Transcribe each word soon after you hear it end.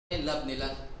yung love nila.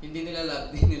 Hindi nila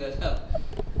love, hindi nila love.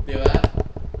 Di ba?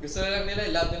 Gusto lang nila,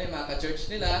 love nila yung mga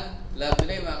ka-church nila, love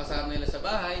nila yung mga kasama nila sa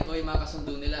bahay, o yung mga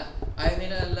kasundo nila. Ayaw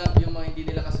nila love yung mga hindi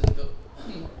nila kasundo.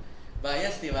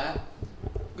 Bias, di ba?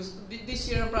 This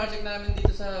year, ang project namin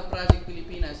dito sa Project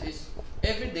Pilipinas is,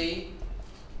 every day,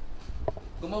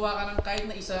 gumawa ka ng kahit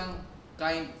na isang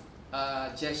kind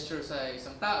gesture sa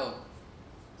isang tao.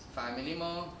 Sa family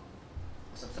mo,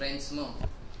 sa friends mo.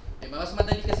 Diba? Mas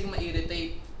madali kasing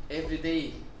ma-irritate every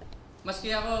day.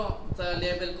 Maski ako, sa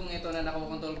level kong ito na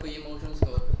nakokontrol ko yung emotions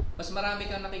ko, mas marami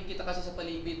kang nakikita kasi sa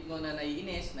paligid mo na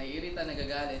naiinis, naiirita,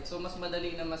 nagagalit. So, mas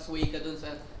madali na masway ka dun sa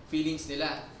feelings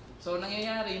nila. So,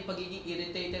 nangyayari yung pagiging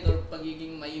irritated or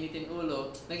pagiging mainitin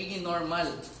ulo, nagiging normal.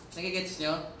 Nagigets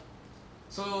nyo?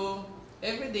 So,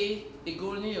 everyday,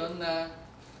 i-goal nyo yun na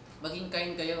maging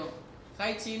kind kayo.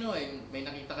 Kahit sino eh, may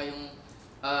nakita kayong,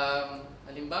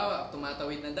 halimbawa,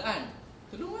 tumatawid na daan,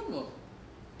 tulungan mo.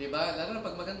 Diba? Lalo na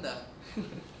pag maganda.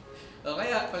 O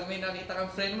kaya, pag may nakita kang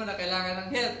friend mo na kailangan ng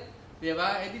help,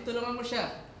 diba? Eh di tulungan mo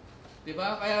siya.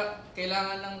 Diba? Kaya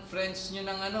kailangan ng friends nyo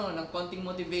ng konting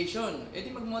motivation. Eh di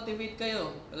mag-motivate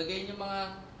kayo. Lagay nyo mga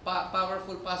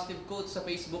powerful positive quotes sa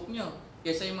Facebook nyo.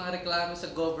 Kaysa yung mga reklamo sa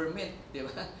government.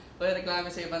 Diba? O yung reklamo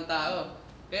sa ibang tao.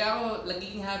 Kaya ako,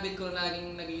 laging habit ko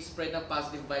laging nag-i-spread ng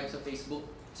positive vibes sa Facebook.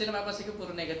 Kasi napapansin ko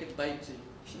puro negative vibes eh.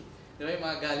 Diba yung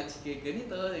mga galit si Kate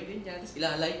ganito, ganyan, tapos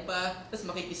ilalike pa, tapos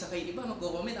makikisa kay iba,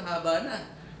 magko-comment, ang haba na.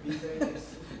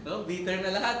 Bitterness. No? Bitter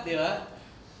na lahat, di ba?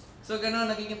 So gano'n,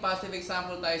 nagiging positive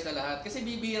example tayo sa lahat. Kasi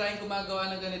bibihira yung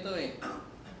gumagawa ng ganito eh.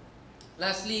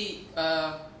 Lastly,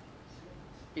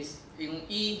 yung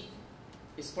E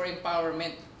is for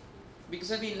empowerment. Ibig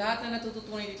sabihin, lahat na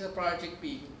natututunan dito sa Project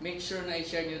P, make sure na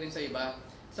i-share nyo rin sa iba.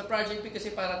 Sa Project P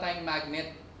kasi para tayong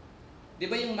magnet. Di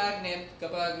ba yung magnet,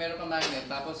 kapag meron kang magnet,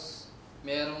 tapos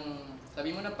merong,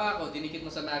 sabi mo na pa ako, dinikit mo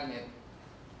sa magnet.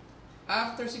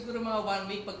 After siguro mga 1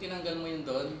 week, pag tinanggal mo yun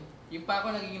doon, yung pa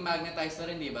ako nagiging magnetized na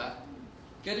rin, di ba?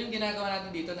 Ganun yung ginagawa natin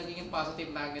dito, nagiging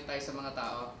positive magnetized sa mga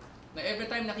tao. Na every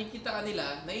time nakikita ka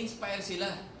nila, na-inspire sila.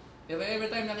 Di ba? Every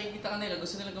time nakikita ka nila,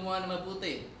 gusto nila gumawa ng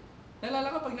mabuti.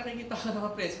 Nalala ko pag nakikita ka ng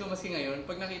mga friends ko, maski ngayon,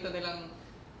 pag nakita nilang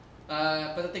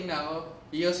patating na ako,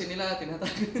 iyosin nila,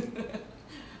 tinatago.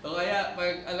 O kaya,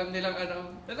 pag alam nilang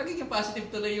nagiging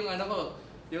positive tuloy yung ko,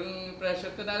 yung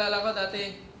pressure ko. Naalala ko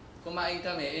dati, kumain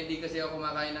kami, hindi kasi ako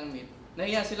kumakain ng meat.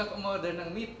 Nahiya silang umorder ng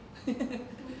meat.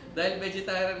 Dahil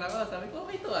vegetarian ako, sabi ko,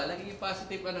 okay ito nagiging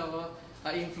positive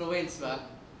influence ba?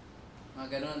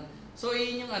 Mga ganun. So,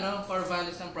 yun yung core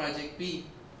values ng Project P.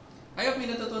 I hope may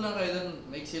natutunan kayo dun,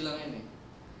 maiksi lang yun eh.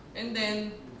 And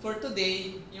then, for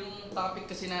today, yung topic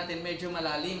kasi natin medyo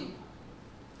malalim.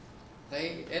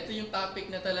 Okay? Ito yung topic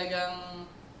na talagang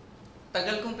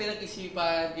tagal kong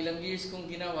pinag-isipan, ilang years kong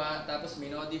ginawa, tapos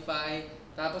minodify,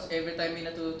 tapos every time may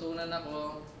natutunan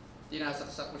ako,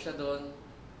 tinasaksak ko siya doon,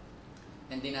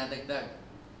 and dinadagdag.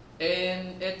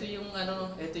 And ito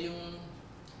yung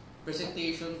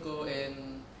presentation ko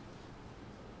and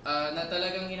na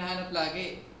talagang hinahanap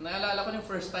lagi. Naalala ko yung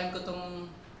first time ko itong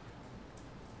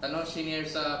shinare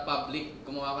sa public,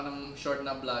 gumawa ko ng short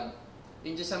na vlog.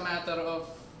 In just a matter of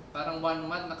parang 1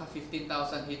 month, naka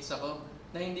 15,000 hits ako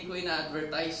na hindi ko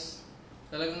ina-advertise.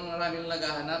 Talagang maraming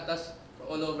naghahanap, tapos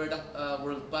all over the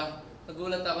world pa.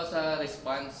 Nagulat ako sa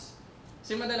response.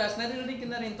 Kasi madalas, narinig ko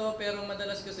na rin to, pero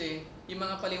madalas kasi, yung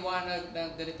mga paliwanag ng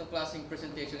ganitong klaseng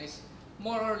presentation is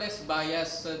more or less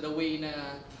biased sa the way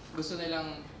na gusto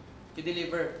nilang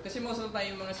i-deliver. Kasi most of the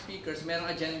time, yung mga speakers, merong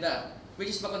agenda,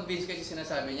 which is ma-convince kasi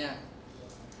sinasabi niya.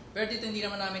 Pero dito hindi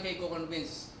naman namin kayo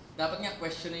co-convince. Dapat nga,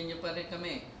 questionin nyo pa rin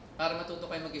kami para matuto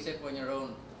kayo mag-isip on your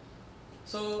own.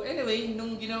 So, anyway,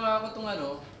 nung ginawa ko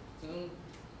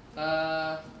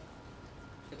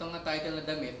itong title na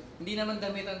damit, hindi naman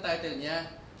damit ang title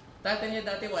niya. Title niya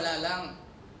dati wala lang.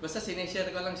 Basta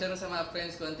sineshare ko lang siya sa mga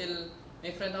friends ko until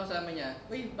may friend ako sa amin niya,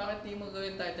 "Uy, bakit di mo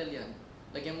gawin title yan?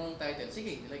 Lagyan mo ng title."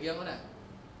 Sige, lagyan mo na.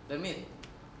 Damit.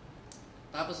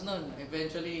 Tapos nun,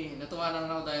 eventually, natuwa naman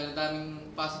ako dahil daming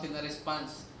positive na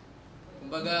response.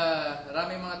 Kumbaga,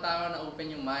 maraming mga tao na open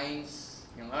yung minds,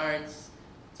 yung hearts,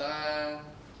 saka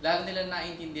lalo nila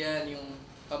naiintindihan yung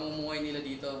pamumuhay nila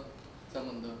dito sa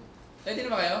mundo. Ready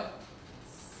na ba kayo?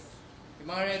 Yung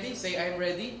mga ready? Say, I'm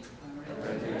ready. I'm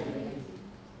ready.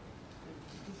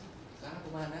 Saan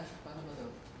kumana? Paano ba ito?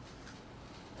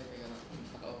 Ay, teka lang.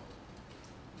 Ako.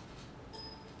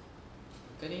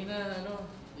 Kanina,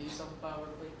 yung isang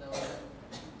PowerPoint na wala.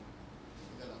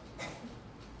 Teka lang.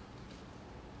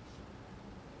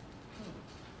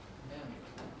 Ayan.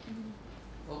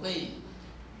 Okay.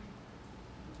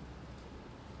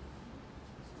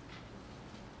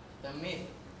 The myth.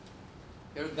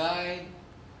 Your guide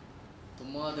to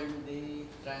modern day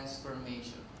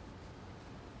transformation.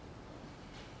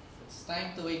 It's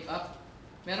time to wake up.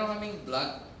 Meron kaming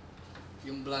vlog.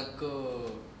 Yung vlog ko,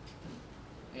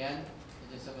 ayan,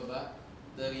 dyan sa baba,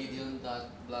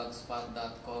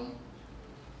 theridion.blogspot.com.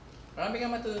 Marami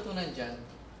kang matutunan dyan.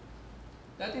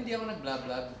 Dati hindi ako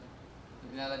nag-vlog.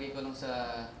 Nilalagay ko lang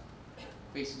sa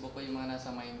Facebook ko yung mga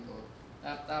nasa mind ko.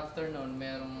 At after nun,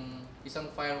 merong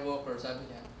isang firewalker, sabi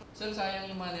niya, sir, sayang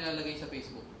yung mga nilalagay sa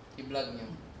Facebook. I-vlog niyo.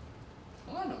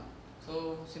 Kung ano.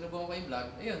 So, sinubukan ko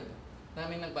i-vlog. Ayun.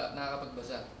 Namin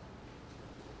nakakapagbasa.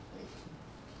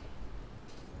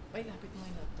 Ay, lapit mo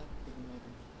yung laptop. Tignan mo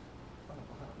ito.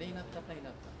 Hindi, yung laptop na yung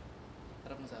laptop.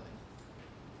 Harap mo sa akin.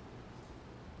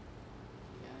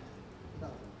 Yan.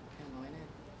 Yan, okay na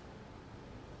yan.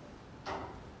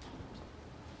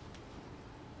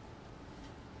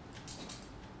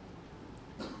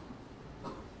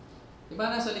 Diba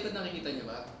nasa likod nakikita niyo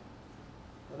ba?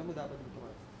 Alam mo dapat dito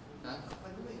ka. Ha?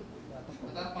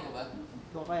 Natarapang ko ba?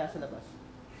 Doon kaya sa labas.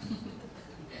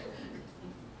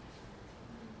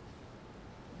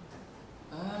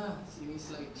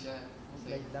 Ini-slide siya.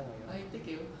 Slide lang ngayon. Ay,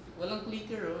 teke. Walang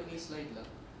clicker oh, ini-slide lang.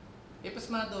 Eh,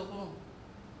 pasmado ko.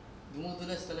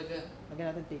 Dumudulas talaga.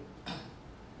 Lagyan natin tape.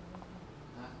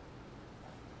 Ha?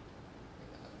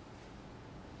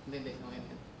 Hindi. Okay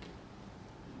na.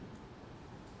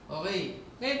 Okay.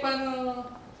 Ngayon, paano...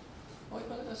 Okay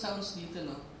pala ito sounds dito,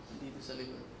 no? Dito sa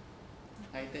likod.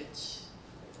 High-tech.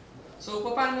 So,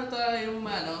 paano tayo,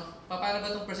 paano ba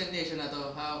itong presentation na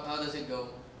to? How does it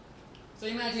go? So,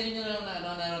 imagine nyo lang na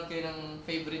nanonood kayo ng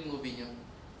favorite movie nyo.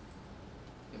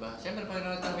 Diba? Siyempre, pag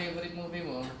nanonood ng favorite movie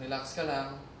mo, relax ka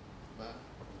lang. Diba?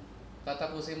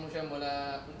 Tatapusin mo siya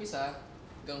mula umpisa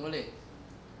hanggang huli.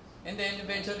 And then,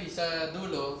 eventually, sa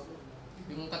dulo,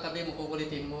 yung katabi mo,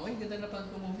 kukulitin mo, ay, ganda na pang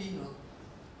movie, no?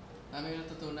 Namin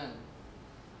natutunan.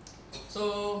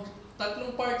 So,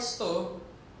 3 parts to.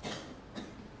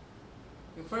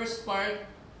 Yung first part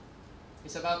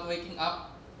is about waking up.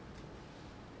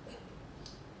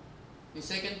 Yung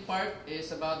second part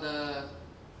is about the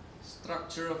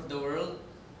structure of the world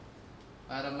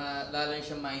para lalo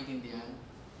siya maintindihan.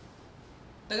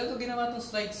 Tagal ko ginawa itong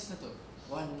slides na to.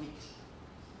 1 week.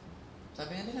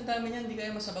 Sabi nga nila, dami niyan, hindi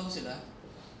kaya masabaw sila.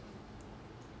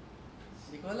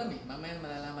 Hindi ko alam eh. Mamaya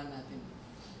malalaman natin.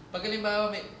 Pag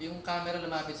halimbawa yung camera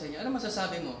lumapit sa inyo, ano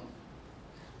masasabi mo?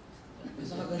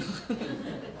 Basta ka gano'n.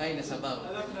 Ay, nasabaw.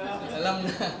 Alam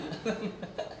na.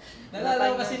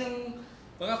 Nalala ko kasi nung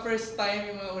mga first time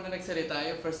yung mga una nagsalita,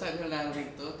 yung first time yung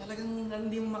narinig to, talagang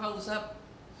hindi mo makausap.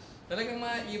 Talagang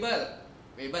iba.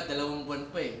 Iba, 2 buwan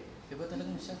pa eh. Diba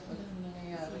talagang siya? Wala nang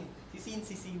nangyayari.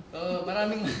 Sisin. Oo,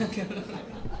 maraming mga gano'n.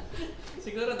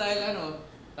 Siguro dahil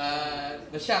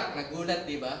na-shock, nagulat,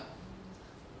 diba?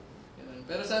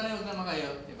 Pero sana huwag naman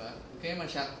kayo, diba? Huwag kayo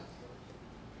ma-shock.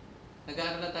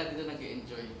 Nag-aaral lang tayo dito,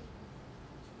 nag-i-enjoy.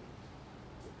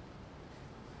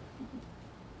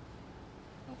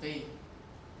 Okay.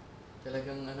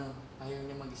 Talagang ayaw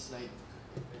niya mag-slide.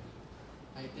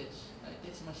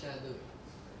 High-tech masyado.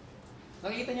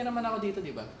 Nakikita niyo naman ako dito,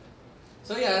 di ba?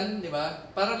 So yan, di ba?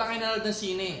 Para lang kayo nanood ng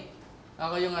sine.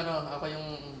 Ako yung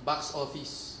box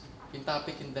office. Yung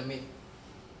topic in the myth.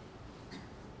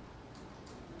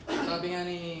 Sabi nga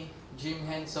ni Jim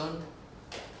Henson,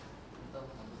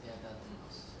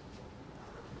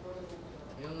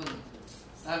 yung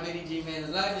sabi ni Jim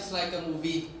Henson, life is like a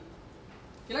movie.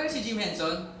 Kilala si Jim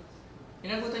Henson?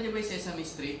 Inabutan niyo ba yung Sesame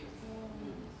Street?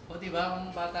 O diba,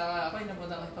 kung bata ka, ako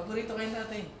inabutan ka. Paborito kayo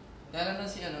natin. Lalo na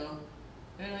si ano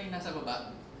yung nasa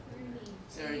baba?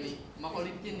 Si Ernie.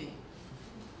 Makulit yun eh.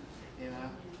 Diba?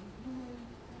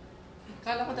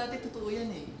 Kala ko dati totoo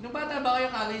yan eh. Nung bata ba kayo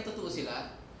kala yung totoo sila?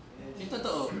 Yung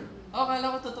totoo. Oo,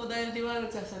 kala ko totoo dahil di ba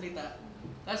nagsasalita.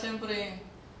 Tapos syempre,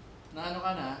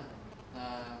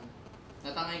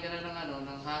 natangay ka na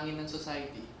ng hangin ng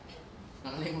society.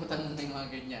 Nakalimutan mo na yung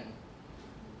mga ganyan.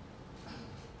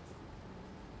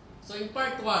 So in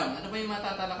part 1, ano ba yung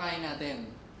matatalakayin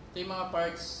natin? Ito yung mga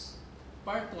parts.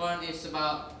 Part 1 is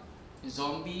about yung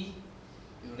zombie,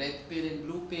 yung red pill and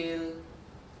blue pill,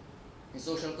 yung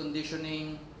social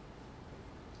conditioning,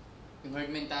 yung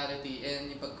herd mentality, and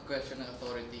yung pag-question ng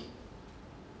authority.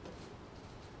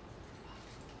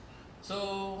 So,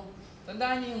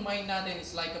 tandaan niyo yung mind natin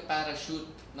is like a parachute.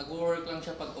 Nag-work lang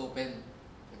siya pag open.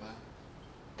 Diba?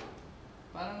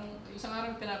 Parang isang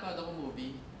araw pinapanood ako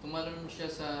movie. Tumalon siya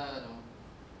sa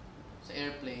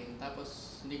airplane,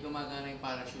 tapos hindi gumagana yung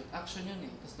parachute. Action yun eh.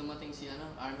 Tapos dumating si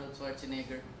Arnold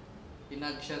Schwarzenegger.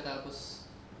 Pinag siya, tapos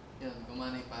yun,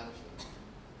 gumana yung parachute.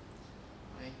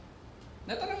 Okay?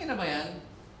 Natanongin na ba yan?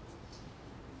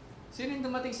 Sino yung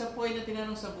dumating sa point na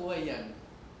tinanong sa buhay yan?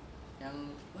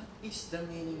 Yang, what is the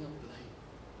meaning of life?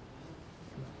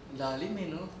 Lalim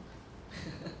no?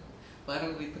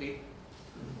 Parang retreat.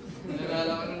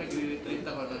 Nalala ko nung nagre-retreat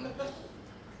ako nun.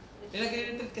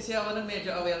 Nagre-retreat kasi ako nung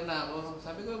medyo aware na ako.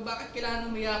 Sabi ko, bakit kailangan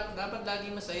umiyak? Dapat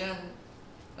lagi masaya.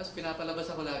 Tapos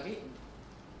pinapalabas ako lagi.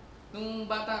 Nung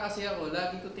bata kasi ako,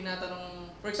 lagi ko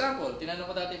tinatanong, for example, tinanong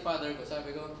ko dati father ko,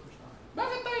 sabi ko,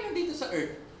 bakit tayo nandito sa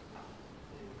earth?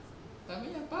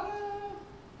 Sabi niya, para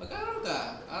mag-aral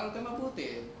ka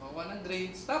mabuti, makakuha ng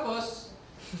grades, tapos,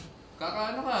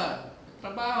 kakaano ka,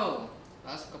 trabaho,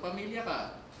 tapos kapamilya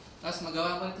ka, tapos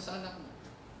magawa mo nito sa anak mo.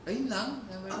 Ayun lang,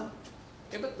 sabi ko.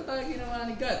 Ba't pa tayo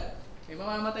ginawa ni God?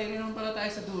 Mamamatay rin naman pala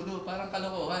tayo sa dulo, parang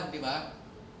kalokohan, di ba?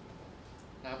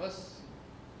 Tapos,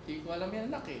 hindi ko alam yan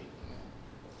anak eh.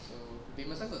 So, hindi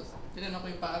masagot. Tinanong ko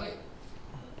yung pare.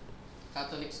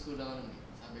 Catholic school ako nun eh.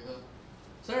 Sabi ko,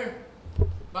 Sir,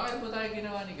 bakit po tayo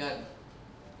ginawa ni God?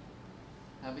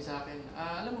 Sabi sa akin,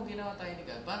 alam mo ginawa tayo ni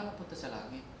God para mapunta sa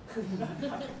langit. Sabi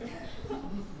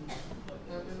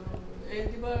ko,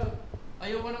 di ba,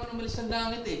 ayoko naman umalis ng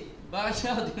langit eh. Bakit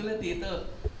siya ako dinala dito?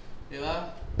 Di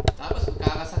ba? Tapos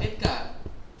magkakasakit ka.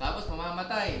 Tapos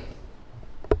mamamatay.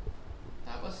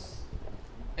 Tapos,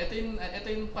 ito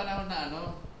yung panahon na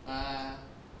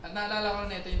naalala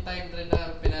ko na ito yung time rin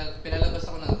na pinalabas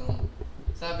ako ng room.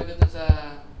 Sabi ko dun sa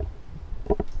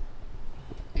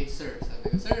sir,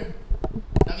 sabi ko, Sir,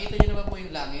 nakita niyo naman po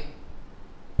yung langit?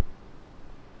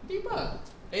 Hindi pa.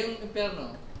 Yung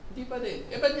impyerno? Hindi pa din.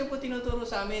 Ba't niyo po tinuturo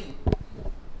sa amin?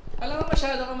 Alam mo,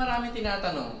 masyado ka maraming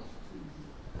tinatanong.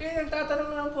 Kaya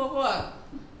nagtatanong lang po ako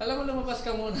Alam mo, lumabas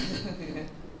ka muna.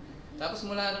 Tapos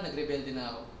mula nag-rebelde na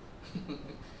ako.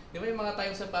 Di ba yung mga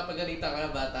times na papagalita ka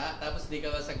na bata, tapos di ka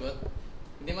masagot?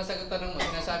 Hindi masagot tanong mo,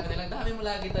 sinasabi nilang, dami mo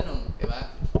lagi tanong, di ba?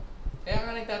 Kaya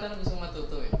nga nagtatanong, gusto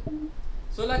matuto eh.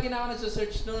 So lagi na ako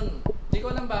nagsusearch nun. Hindi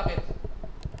ko alam bakit.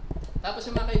 Tapos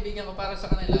yung mga kaibigan ko, para sa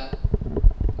kanila,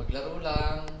 maglaro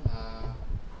lang,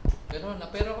 gano'n.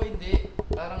 Pero ako hindi.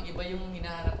 Parang iba yung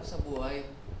hinahanap ko sa buhay.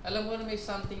 Alam ko na may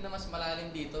something na mas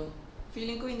malalim dito.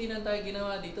 Feeling ko hindi na tayo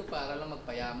ginawa dito para lang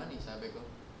magpayaman eh, sabi ko.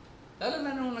 Lalo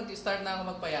na nung nag-start na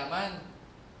ako magpayaman.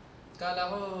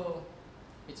 Kala ko,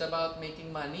 it's about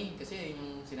making money. Kasi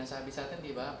yung sinasabi sa atin,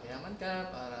 di ba? Payaman ka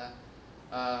para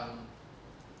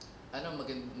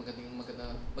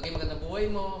maging maganda buhay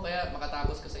mo, kaya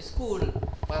makatapos ka sa school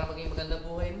para maging maganda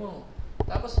buhay mo.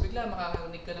 Tapos bigla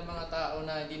makakarinig ka ng mga tao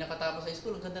na hindi nakatapos sa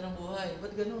school, ang ganda ng buhay.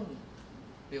 Ba't ganun?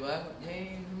 Di ba?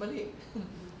 May mali.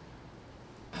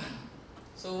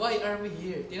 So why are we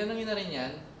here? Tinanong nyo na rin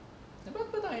yan. Ba't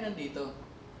ba tayo nandito?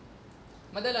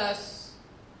 Madalas,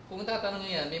 kung tatanong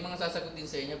nyo yan, may mga sasagot din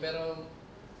sa inyo, pero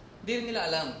di rin nila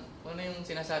alam kung ano yung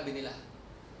sinasabi nila.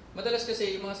 Madalas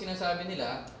kasi yung mga sinasabi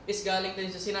nila is galing din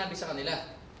sa sinabi sa kanila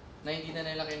na hindi na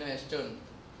nila kino-question.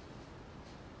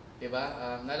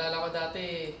 Diba? Naalala ko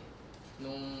dati,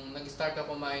 nung nag-start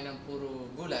ako kumain ng puro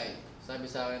gulay, sabi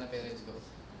sa akin ng parents ko,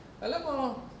 alam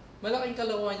mo, malaking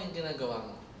kalokohan yung ginagawa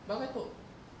mo. Bakit po?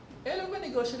 Alam ba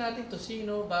negosyo natin,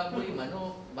 tosino, baboy,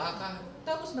 manok, baka,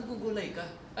 tapos nagugulay ka.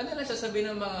 Ano lang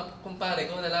sasabihin ng mga kumpare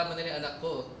ko, nalaman nila yung anak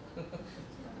ko.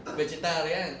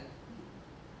 Vegetarian.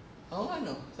 Oo nga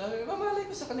no. Sabi, mamalay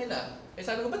ko sa kanila.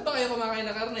 Sabi ko, ba't ba kayo kumakain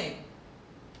na karne?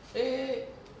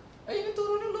 Ayun ang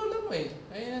turo ng lola mo eh.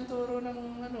 Ayun ang turo ng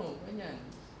ganyan.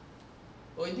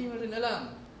 O hindi mo rin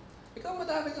alam. Ikaw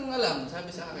madami kang alam, sabi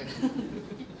sa akin.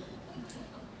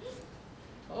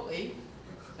 Okay.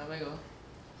 Sabi ko.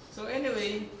 So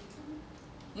anyway,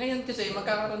 ngayon kasi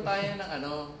magkakaroon tayo ng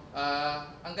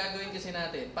ang gagawin kasi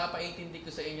natin, papaintindi ko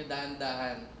sa inyo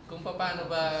dahan-dahan kung paano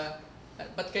ba,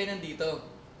 ba't kayo nandito.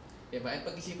 Diba? At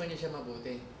pag-isipan niyo siya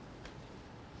mabuti.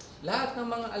 Lahat ng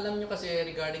mga alam niyo kasi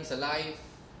regarding sa life,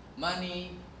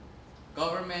 money,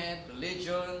 government,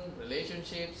 religion,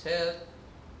 relationships, health,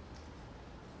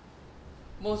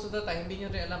 most of the time, hindi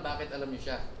niyo rin alam bakit alam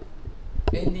niyo siya.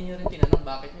 Hindi niyo rin tinanong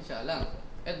bakit niyo siya alam.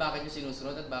 At bakit niyo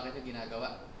sinusunod at bakit niyo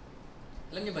ginagawa.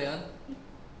 Alam niyo ba yan?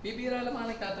 Bibira lang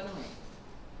mga nagtatanong eh.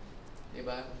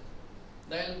 Diba?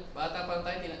 Dahil bata pa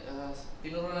tayo,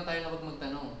 tinuro na tayo na huwag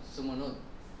magtanong, sumunod.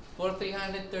 For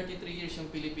 333 years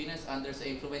yung Pilipinas under sa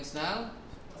influence ng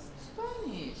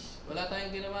Spanish. Wala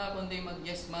tayong ginawa kundi mag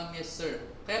yes ma'am, yes sir.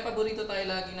 Kaya paborito tayo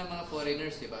lagi ng mga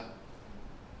foreigners, di ba?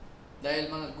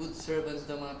 Dahil mga good servants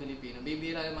ng mga Pilipino.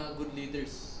 Bibira yung mga good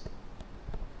leaders.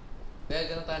 Dahil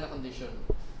ganun tayo na kondisyon.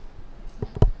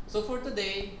 So for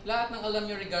today, lahat ng alam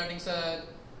nyo regarding sa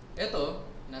eto,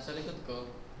 nasa likod ko,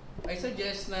 I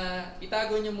suggest na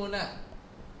itago nyo muna.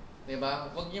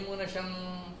 Diba? Huwag nyo muna siyang,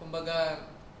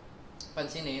 kumbaga,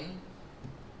 pansinin.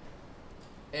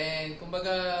 And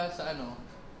kumbaga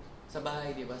sa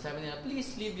bahay, di ba? Sabi nila,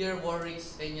 please leave your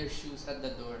worries and your shoes at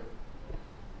the door.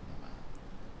 Diba?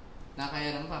 Na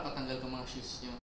kaya naman papatanggal ko mga shoes nyo.